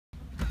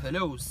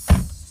hello.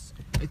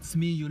 It's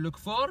me you look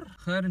for.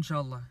 خير إن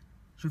شاء الله.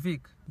 شو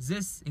فيك؟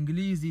 This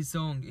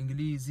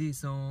إنجليزي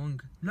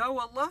song. لا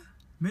والله.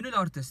 منو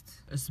الارتست؟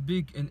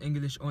 Speak in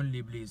English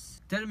only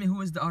please. Tell me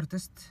who is the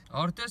artist.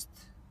 Artist؟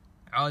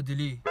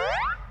 عادلي.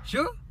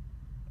 شو؟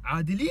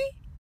 عادلي؟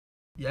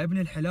 يا ابن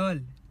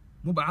الحلال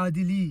مو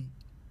بعادلي.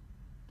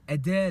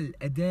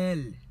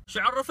 أدال. شو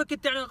عرفك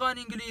انت عن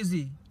اغاني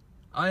انجليزي؟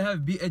 I have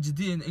PhD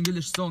in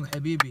English song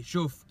حبيبي.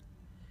 شوف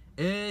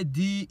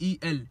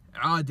ADEL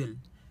عادل،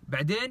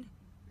 بعدين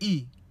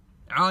E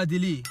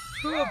عادلي.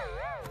 شوف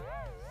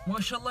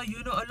ما شاء الله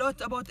you know a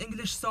lot about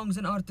English songs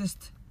and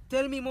artists.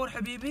 Tell me more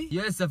حبيبي.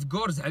 Yes of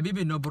course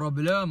حبيبي, no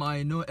problem.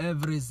 I know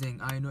everything.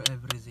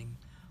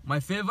 My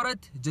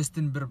favorite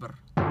Justin Bieber.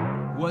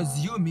 What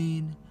you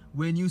mean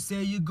when you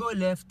say you go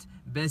left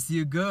بس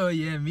you go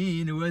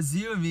يمين. What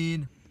you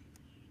mean?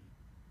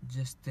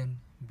 Justin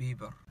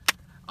Bieber.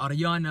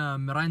 Ariana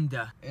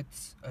Miranda.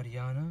 It's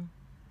Ariana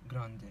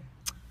Grande.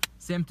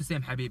 Same to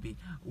same حبيبي.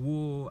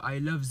 Whoa, I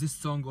love this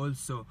song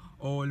also.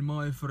 All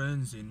my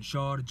friends in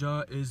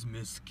Sharjah is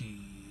miskin.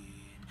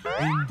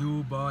 In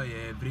Dubai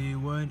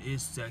everyone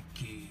is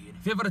sakin.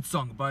 Favorite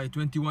song by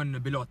 21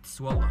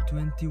 Pilots. والله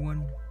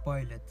 21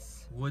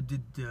 Pilots. What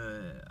did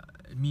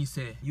me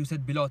say? You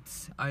said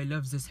Pilots. I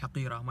love this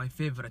حقيرة. My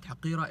favorite.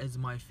 حقيرة is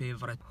my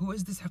favorite. Who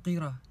is this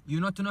حقيرة? You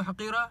not to know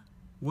حقيرة?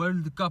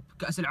 World Cup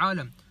كأس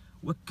العالم.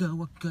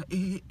 وكا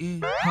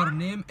إيه. Her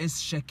name is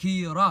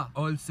Shakira.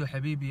 Also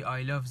حبيبي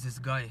I love this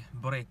guy.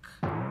 Break.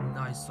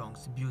 Nice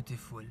songs.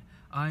 Beautiful.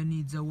 I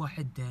need the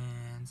واحد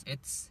dance.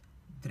 It's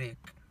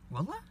Drake.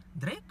 والله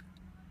Drake؟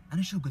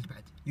 أنا شو قلت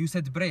بعد؟ You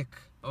said break.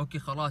 أوكي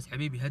خلاص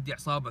حبيبي هدي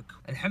أعصابك.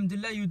 الحمد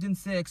لله you didn't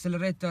say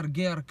accelerator,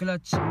 gear,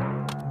 clutch.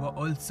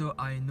 Also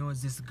I know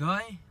this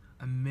guy.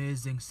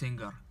 Amazing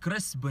singer.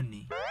 Chris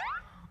Bunny.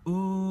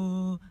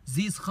 Oh,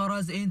 these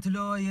kharas ain't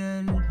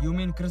loyal. You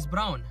mean Chris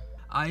Brown?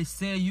 I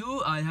say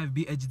you, I have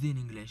PhD in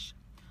English.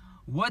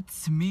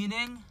 What's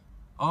meaning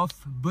of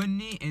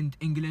Bunny in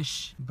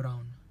English?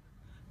 Brown.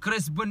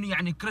 Chris Bunny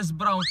يعني Chris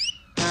Brown.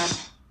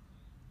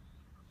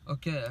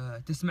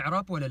 اوكي تسمع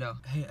راب ولا لا؟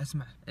 هي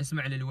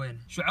اسمع للوين.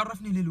 شو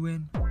عرفني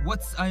للوين؟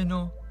 What's I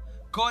know.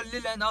 Call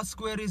Lil and ask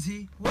where is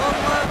he.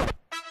 والله